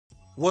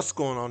What's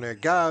going on there,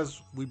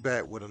 guys? We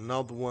back with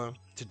another one.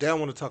 Today, I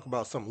want to talk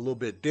about something a little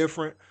bit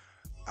different.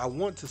 I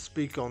want to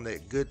speak on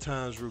that Good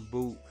Times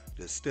reboot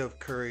that Steph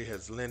Curry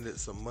has lended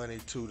some money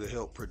to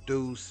help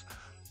produce.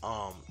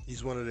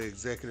 He's one of the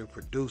executive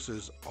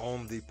producers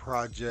on the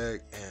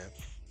project, and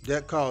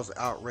that caused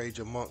outrage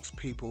amongst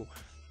people.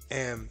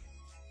 And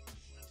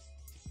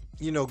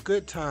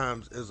Good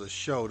Times is a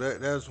show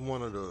that's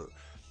one of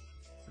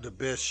the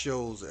best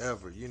shows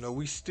ever.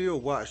 We still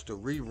watch the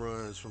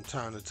reruns from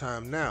time to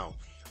time now.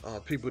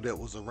 People that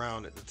was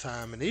around at the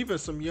time, and even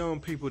some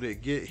young people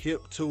that get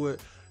hip to it.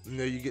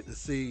 You get to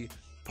see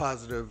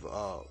positive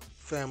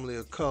family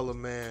of color,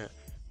 man,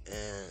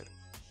 and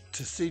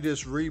to see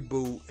this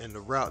reboot and the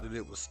route that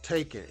it was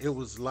taken, it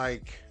was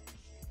like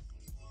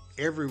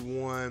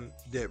everyone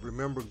that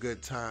remember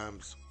Good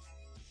Times,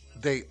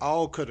 they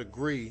all could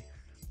agree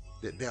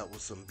that that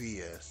was some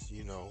BS.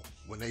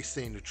 When they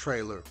seen the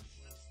trailer,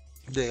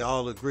 they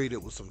all agreed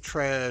it was some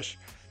trash,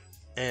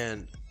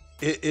 and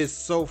it is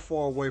so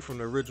far away from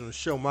the original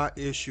show. My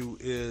issue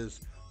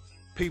is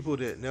people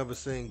that never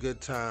seen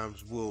Good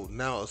Times will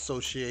now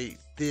associate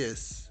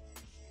this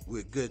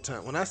with Good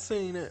Time. When I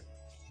seen it,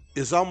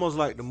 it's almost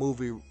like the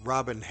movie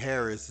Robin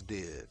Harris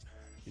did,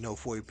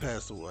 before he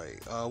passed away.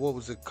 What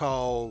was it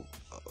called?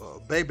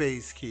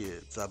 Bebe's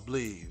Kids, I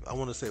believe. I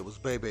want to say it was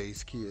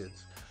Bebe's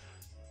Kids.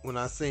 When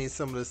I seen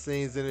some of the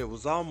scenes in it, it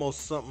was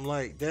almost something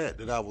like that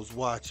I was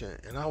watching,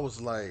 and I was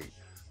like,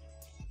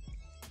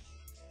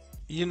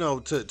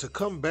 to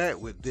come back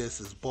with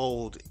this is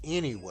bold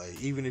anyway,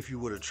 even if you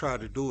would have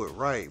tried to do it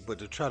right, but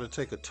to try to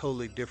take a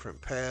totally different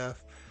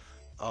path,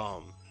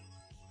 um,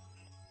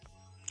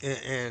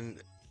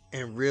 and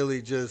and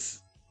really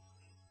just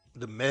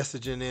the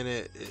messaging in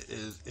it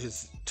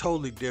is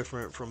totally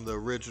different from the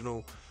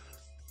original.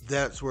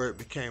 That's where it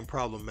became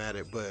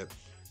problematic. But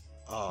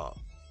uh,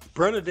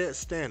 Bernadette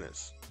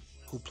Stanis,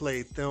 who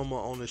played Thelma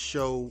on the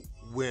show,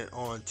 went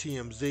on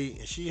TMZ,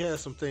 and she has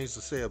some things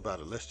to say about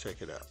it. Let's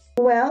check it out.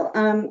 Well,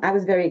 I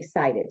was very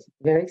excited,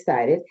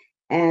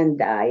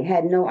 and I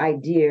had no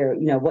idea,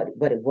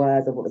 what it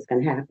was or what was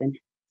going to happen.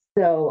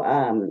 So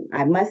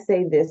I must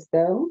say this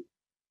though,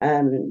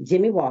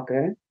 Jimmy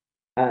Walker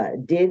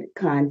did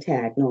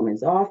contact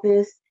Norman's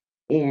office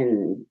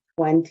in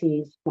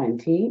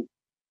 2020,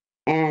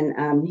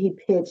 and he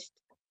pitched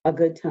a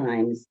Good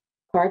Times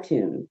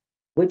cartoon,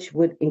 which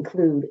would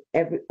include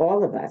every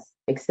all of us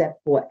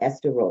except for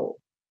Esther Rolle,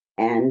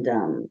 and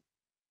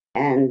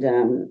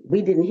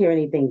we didn't hear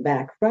anything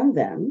back from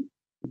them.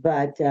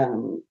 But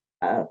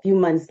a few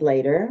months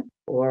later,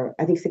 or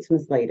I think 6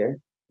 months later,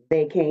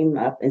 they came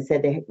up and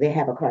said they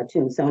have a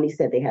cartoon. Sony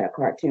said they had a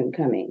cartoon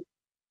coming,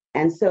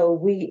 and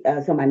so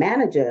so my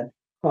manager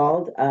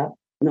called up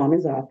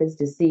Norman's office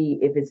to see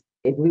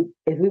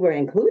if we were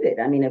included.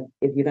 I mean,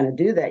 if you're going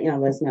to do that,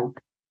 let us know.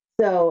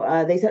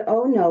 So they said,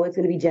 oh no, it's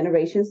going to be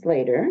generations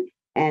later,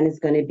 and it's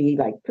going to be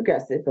like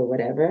progressive or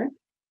whatever.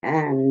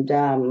 And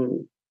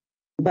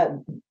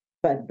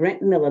but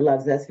Brent Miller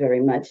loves us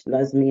very much,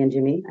 loves me and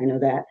Jimmy. I know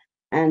that.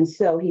 And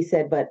so he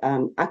said, but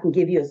I can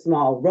give you a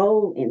small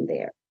role in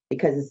there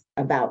because it's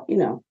about,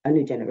 a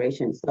new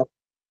generation. So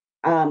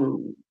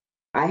um,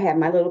 I have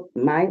my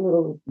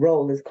little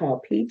role is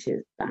called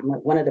Peaches. I'm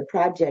one of the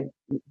project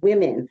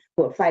women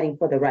who are fighting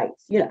for the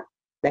rights,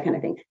 that kind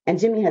of thing. And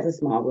Jimmy has a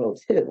small role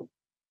too.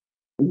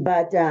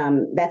 But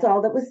that's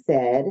all that was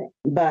said.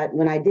 But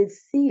when I did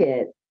see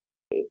it,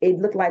 it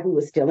looked like we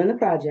were still in the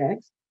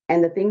project,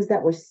 and the things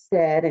that were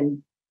said,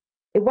 and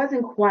it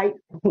wasn't quite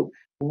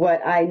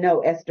what I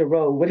know Esther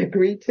Rowe would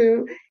agree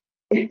to.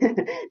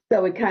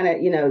 So it kind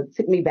of,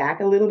 took me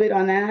back a little bit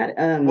on that.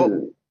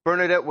 Well,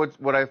 Bernadette,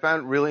 what I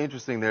found really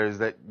interesting there is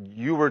that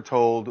you were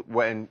told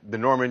when the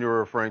Norman you were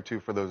referring to,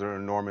 for those that are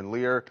Norman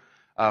Lear,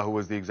 who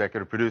was the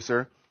executive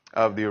producer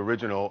of the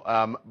original,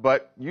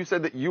 but you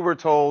said that you were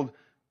told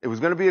it was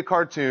going to be a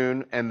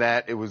cartoon and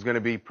that it was going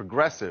to be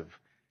progressive.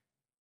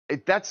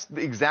 That's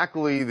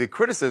exactly the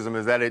criticism,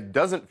 is that it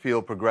doesn't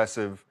feel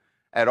progressive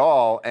at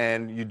all.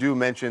 And you do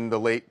mention the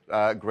late,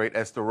 great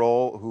Esther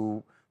Rolle,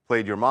 who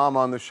played your mom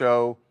on the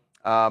show,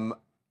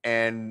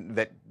 and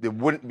that it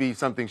wouldn't be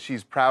something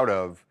she's proud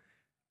of.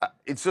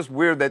 It's just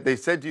weird that they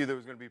said to you that it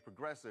was going to be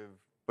progressive,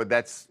 but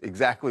that's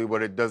exactly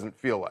what it doesn't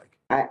feel like.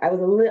 I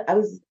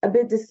was a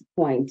bit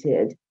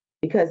disappointed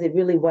because it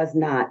really was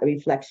not a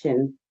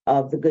reflection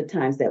of the Good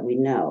Times that we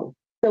know.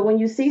 So when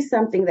you see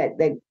something that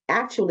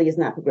actually is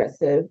not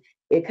progressive,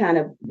 it kind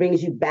of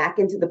brings you back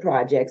into the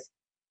projects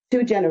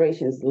 2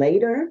 generations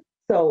later.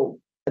 So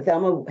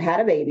Thelma had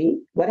a baby.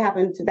 What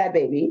happened to that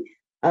baby?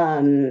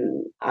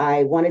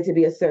 I wanted to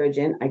be a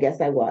surgeon. I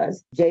guess I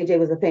was. JJ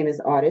was a famous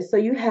artist. So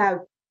you have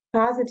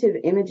positive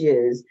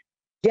images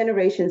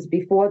generations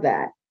before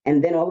that.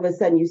 And then all of a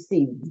sudden you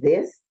see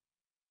this,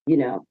 you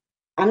know.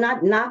 I'm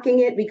not knocking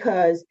it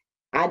because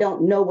I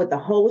don't know what the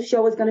whole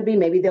show is going to be.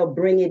 Maybe they'll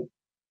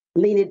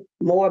lean it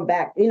more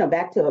back,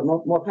 back to a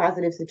more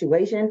positive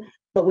situation.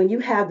 But when you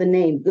have the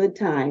name Good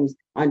Times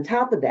on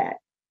top of that,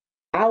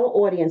 our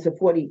audience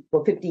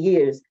for 50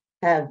 years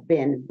have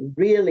been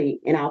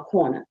really in our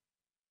corner.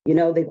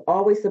 They've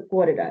always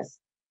supported us.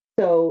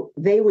 So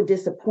they were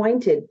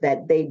disappointed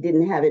that they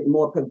didn't have it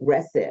more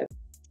progressive.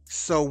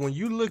 So when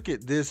you look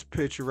at this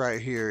picture right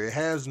here, it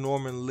has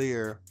Norman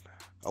Lear,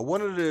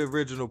 one of the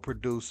original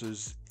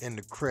producers, in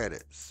the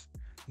credits.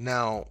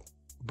 Now,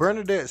 Bern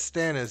Nadette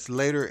Stanis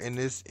later in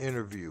this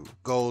interview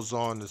goes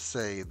on to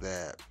say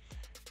that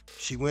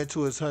she went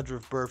to his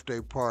 100th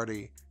birthday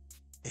party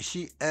and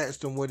she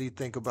asked him what he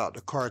think about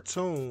the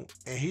cartoon,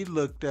 and he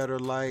looked at her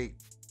like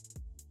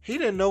he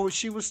didn't know what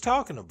she was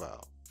talking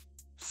about.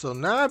 So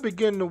now I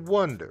begin to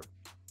wonder,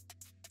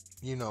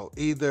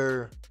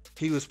 either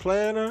he was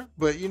playing her,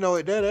 but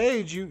at that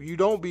age you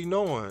don't be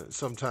knowing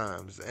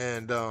sometimes.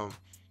 And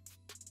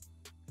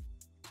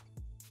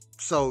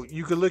so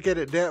you could look at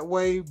it that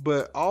way,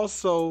 but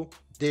also,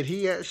 did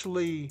he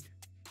actually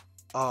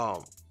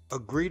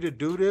agree to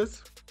do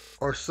this?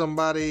 Or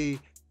somebody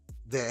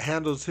that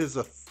handles his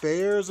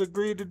affairs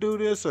agreed to do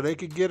this so they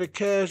could get a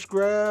cash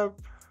grab?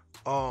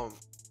 And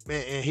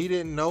he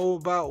didn't know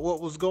about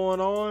what was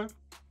going on?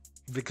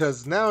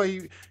 Because now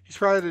he's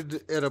probably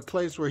at a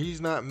place where he's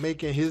not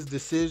making his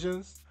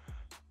decisions.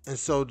 And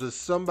so does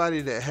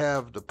somebody that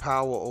have the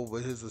power over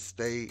his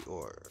estate,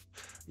 or,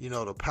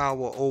 the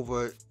power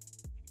over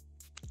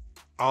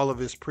all of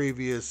his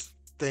previous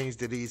things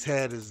that he's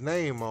had his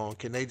name on,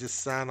 can they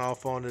just sign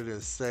off on it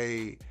and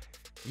say,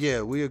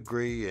 yeah, we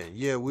agree, and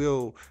yeah,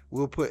 we'll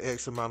put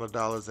X amount of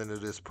dollars into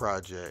this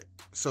project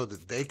so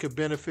that they could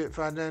benefit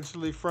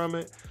financially from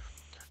it?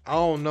 I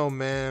don't know,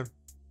 man.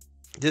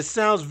 This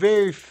sounds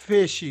very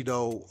fishy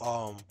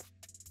though.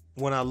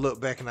 When I look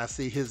back and I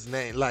see his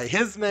name, like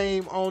his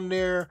name on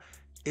there,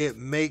 it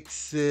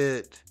makes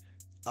it,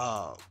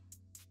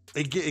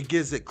 it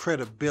gives it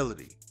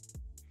credibility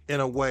in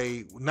a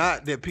way.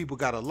 Not that people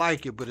gotta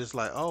like it, but it's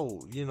like,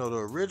 oh, the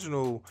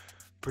original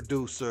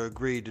producer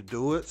agreed to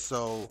do it,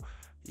 so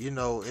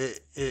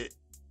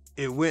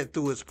it went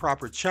through its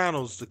proper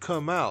channels to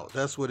come out.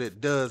 That's what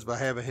it does by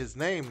having his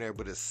name there.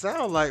 But it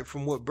sounds like,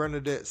 from what Bern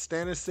Nadette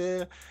Stanis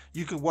said,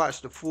 you can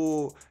watch the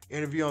full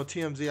interview on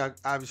TMZ. I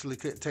obviously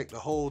couldn't take the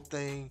whole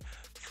thing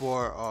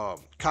for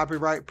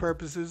copyright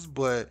purposes,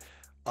 but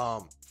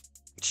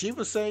she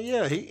was saying,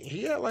 yeah,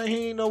 he act like he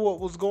didn't know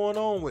what was going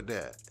on with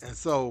that. And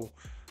so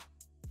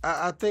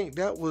I think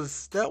that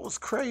was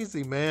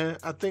crazy, man.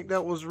 I think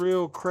that was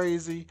real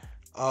crazy.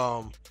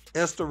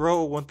 Esther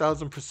Rolle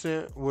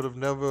 1000% would have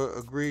never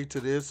agreed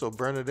to this, so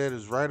Bern Nadette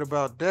is right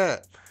about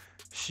that.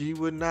 She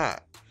would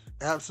not,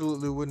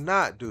 absolutely would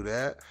not do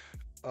that.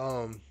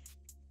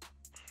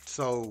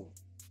 So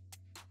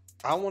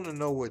I want to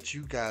know what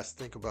you guys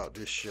think about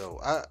this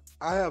show.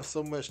 I have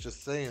so much to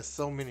say and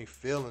so many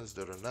feelings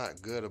that are not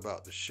good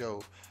about the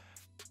show.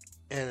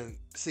 And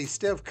see,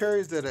 Steph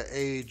Curry's at an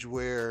age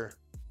where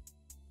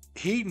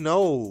he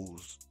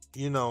knows,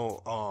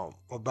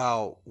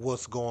 about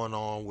what's going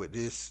on with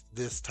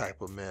this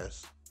type of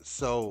mess.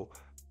 So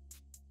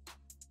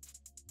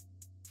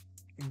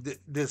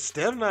does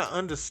Steph not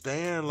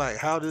understand like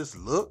how this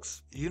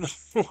looks?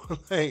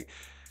 Like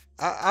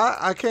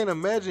I can't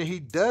imagine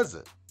he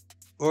doesn't,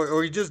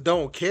 or he just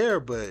don't care.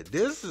 But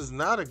this is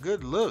not a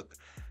good look.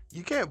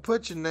 You can't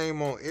put your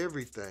name on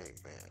everything,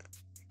 man.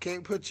 You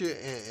can't put your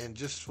and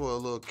just for a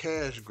little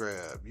cash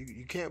grab.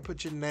 You can't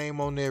put your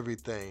name on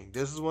everything.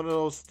 This is one of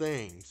those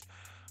things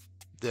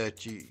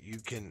that you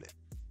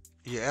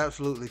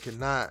absolutely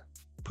cannot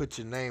put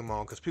your name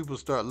on, because people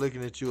start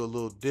looking at you a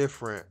little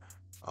different,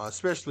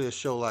 especially a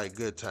show like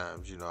Good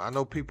Times. I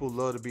know people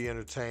love to be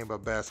entertained by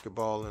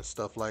basketball and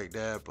stuff like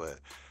that, but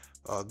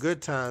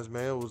Good Times,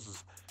 man,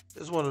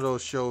 it's one of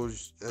those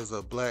shows as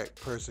a black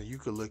person you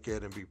could look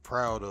at and be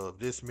proud of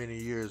this many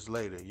years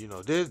later.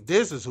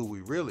 This is who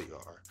we really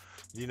are.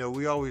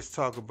 We always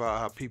talk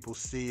about how people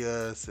see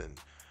us and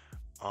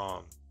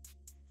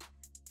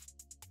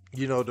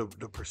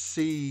the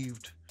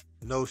perceived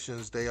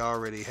notions they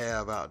already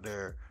have out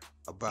there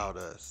about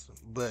us.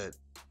 But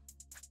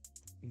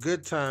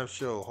Good Times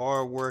show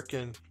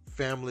hardworking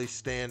families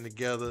staying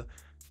together,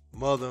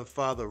 mother and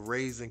father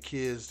raising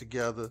kids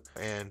together,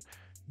 and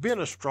being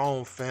a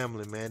strong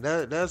family, man.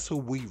 That's who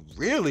we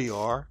really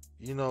are,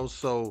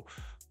 so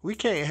we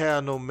can't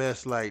have no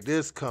mess like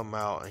this come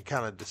out and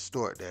kind of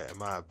distort that, in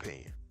my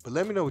opinion. But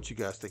let me know what you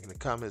guys think in the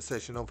comment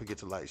section. Don't forget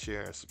to like,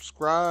 share, and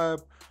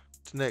subscribe.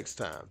 Till next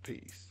time,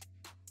 peace.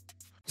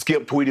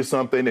 Skip tweeted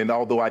something, and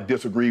although I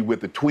disagree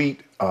with the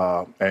tweet,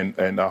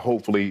 and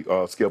hopefully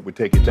Skip would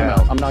take it down.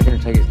 I'm not going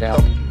to take it down.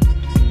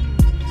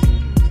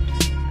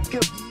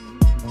 Skip,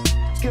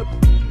 skip,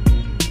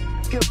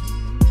 skip,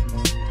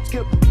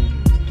 skip,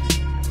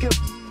 skip,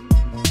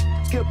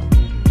 skip,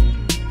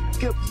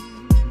 skip.